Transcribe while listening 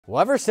Well,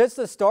 ever since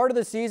the start of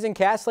the season,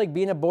 Cass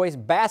Lake-Bena boys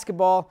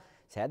basketball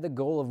has had the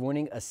goal of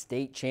winning a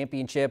state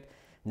championship.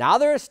 Now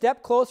they're a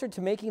step closer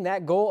to making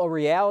that goal a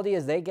reality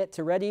as they get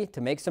ready to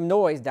make some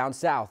noise down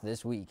south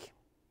this week.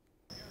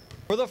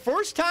 For the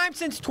first time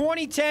since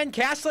 2010,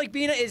 Cass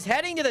Lake-Bena is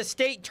heading to the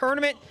state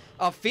tournament,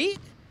 a feat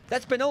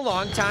that's been a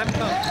long time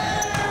coming.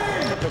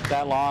 It took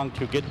that long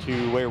to get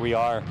to where we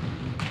are.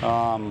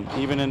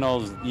 Even in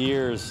those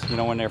years, you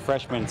know, when they're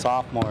freshmen,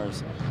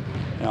 sophomores,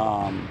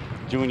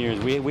 juniors,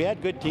 we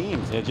had good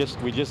teams.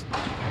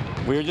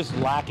 We were just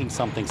lacking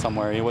something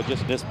somewhere. It was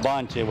just this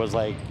bunch. It was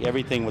like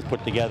everything was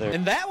put together.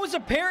 And that was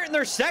apparent in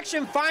their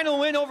section final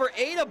win over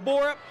Ada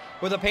Borup,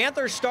 where the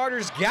Panthers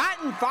starters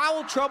got in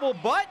foul trouble,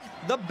 but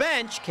the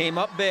bench came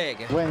up big.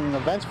 When the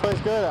bench plays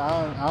good,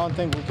 I don't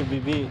think we could be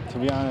beat, to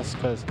be honest,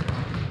 because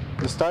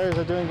the starters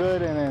are doing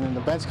good, and then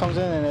the bench comes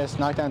in and it's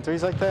knocked down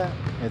threes like that,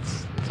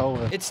 it's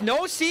over. It's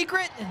no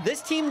secret,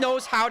 this team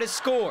knows how to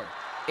score.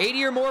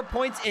 80 or more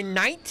points in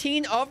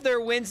 19 of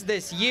their wins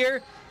this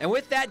year. And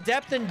with that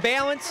depth and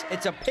balance,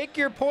 it's a pick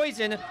your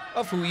poison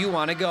of who you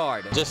want to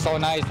guard. Just so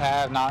nice to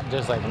have not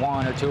just like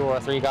 1 or 2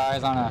 or 3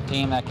 guys on a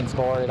team that can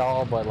score it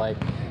all, but like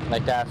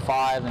that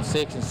 5 and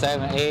 6 and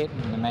 7, 8.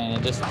 I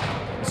mean, it's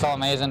so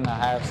amazing to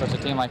have such a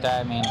team like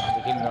that. I mean,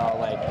 the team go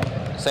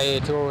like,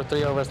 say 2 or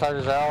 3 of our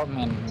starters are out. I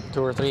mean,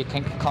 2 or 3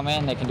 can come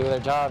in, they can do their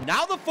job.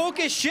 Now the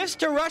focus shifts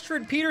to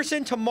Rushford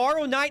Peterson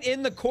tomorrow night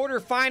in the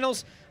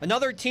quarterfinals.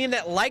 Another team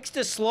that likes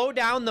to slow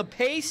down the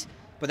pace,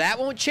 but that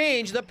won't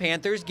change the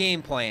Panthers'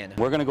 game plan.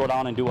 We're going to go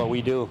down and do what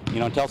we do.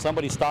 You know, until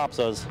somebody stops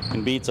us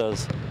and beats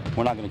us,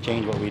 we're not going to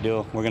change what we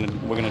do. We're going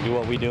to do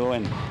what we do,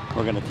 and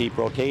we're going to keep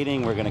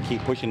rotating. We're going to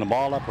keep pushing the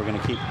ball up. We're going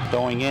to keep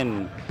throwing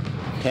in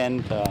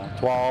 10 to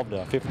 12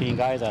 to 15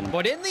 guys at them.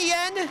 But in the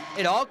end,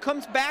 it all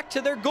comes back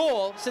to their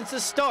goal since the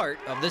start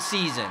of the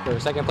season. Their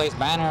second place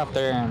banner up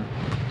there, and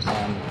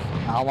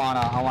I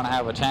wanna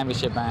have a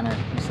championship banner.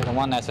 It's the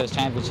one that says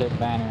championship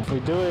banner. If we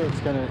do it, it's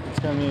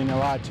gonna mean a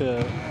lot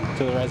to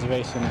the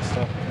reservation and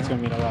stuff. It's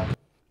gonna mean a lot.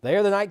 They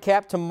are the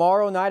nightcap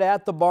tomorrow night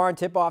at the barn.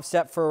 Tip-off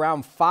set for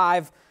around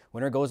 5.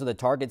 Winner goes to the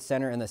Target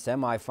Center in the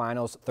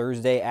semifinals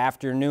Thursday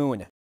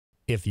afternoon.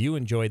 If you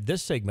enjoyed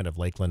this segment of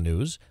Lakeland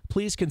News,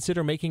 please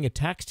consider making a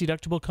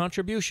tax-deductible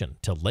contribution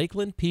to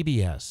Lakeland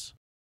PBS.